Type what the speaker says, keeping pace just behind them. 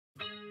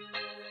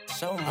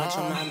So much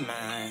on my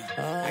mind.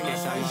 I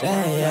guess I'm just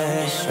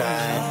that's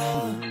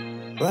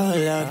right.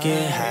 Roll up,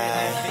 get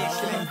high.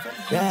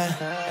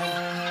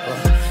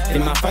 Yeah. It's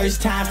my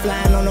first time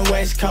flying on the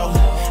West Coast.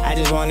 I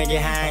just wanna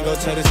get high and go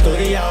to the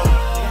studio.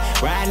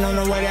 Riding on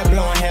the way that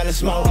blowing hella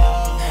smoke.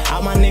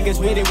 All my niggas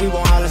with it, we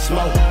want all the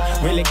smoke.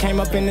 Really came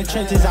up in the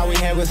trenches, all we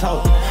had was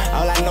hope.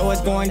 All I know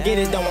is go and get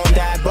it, don't want to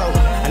die broke.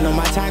 I know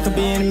my time could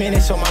be in a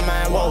minute, so my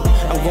mind woke.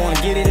 I'm going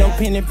get it, no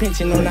penny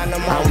pinching, no not no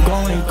more. I'm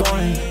going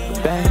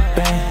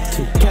back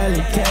to Cali.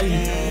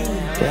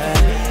 Yeah,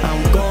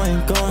 I'm going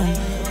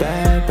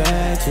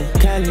back to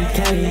Cali.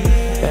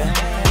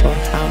 Yeah.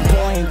 I'm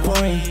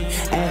pouring,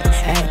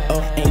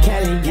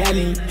 in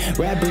Cali,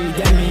 rapper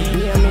got me,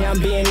 BME, I'm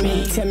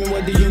BME, tell me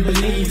what do you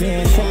believe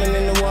in, swimming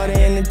in the water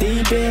in the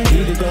deep end,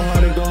 either go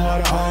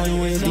harder, all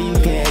you in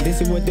deep end, this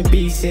is what the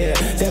beat said,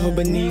 devil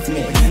beneath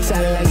me,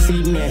 silent like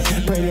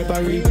cement, prayed up I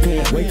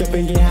repent, wake up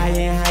and get higher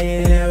and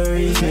higher, never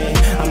reach me,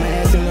 I'm an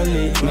ass in the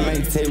league, I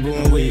make the table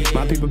and weak,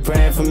 my people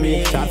praying for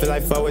me, I feel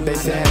like fuck what they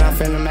saying, I'm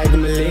finna make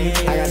them believe,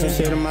 I got some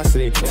shit in my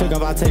sleep, took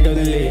off, I take up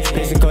the lead,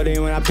 pacing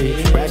codeine when I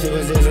pee, rap shit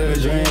was just a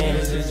dream,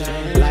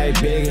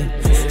 like bigger,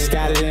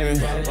 sky the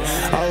limit,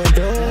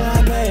 overdue,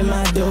 I pay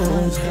my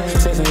dues,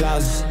 took some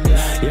losses,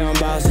 young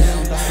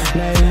bosses,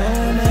 make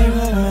room,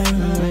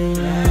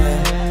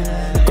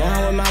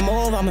 going with my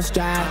move, I'ma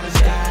strive,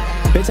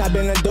 bitch I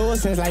been a dude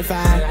since like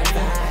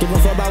 5, give a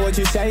fuck about what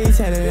you say,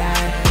 tell a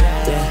lie,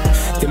 yeah.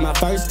 This my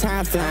first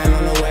time flying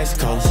on the West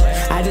Coast.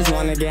 I just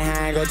wanna get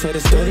high and go to the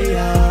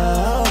studio.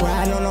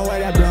 Riding on the way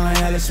that blowing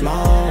hella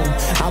smoke.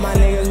 All my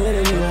niggas with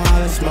it, we want all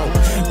the smoke.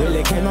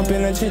 Really came up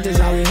in the trenches,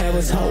 all we had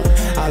was hope.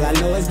 All I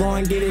know is go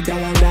and get it,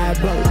 don't want to die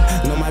broke.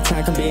 Know my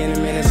time could be in a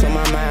minute, so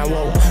my mind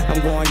woke.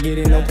 I'm going get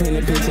it, no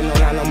penny pinching, no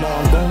not no more.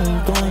 I'm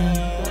going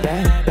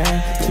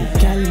back to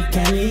Cali.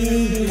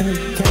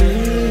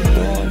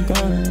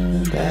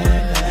 Going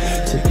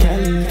back to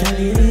Cali.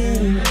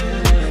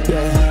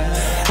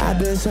 I've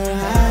been so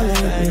high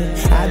lately,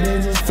 I've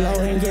been just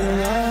floating, getting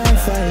up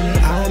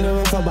fighting. I don't give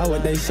a fuck about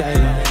what they say.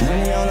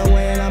 Money on the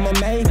way and I'ma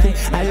make it,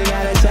 I just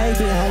gotta shake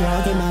it. I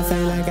walk in my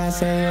face like I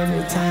say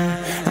every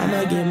time.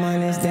 I'ma get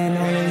money, stand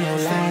on in no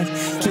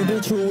lies. Keep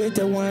it true with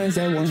the ones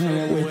that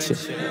 100 with you.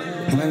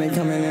 Money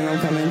coming in, I'm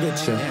coming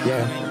get you,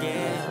 yeah.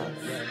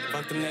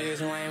 Fuck them niggas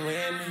who ain't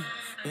with me.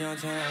 We don't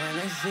turn around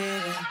this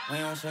city, we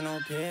don't show no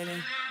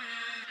pity.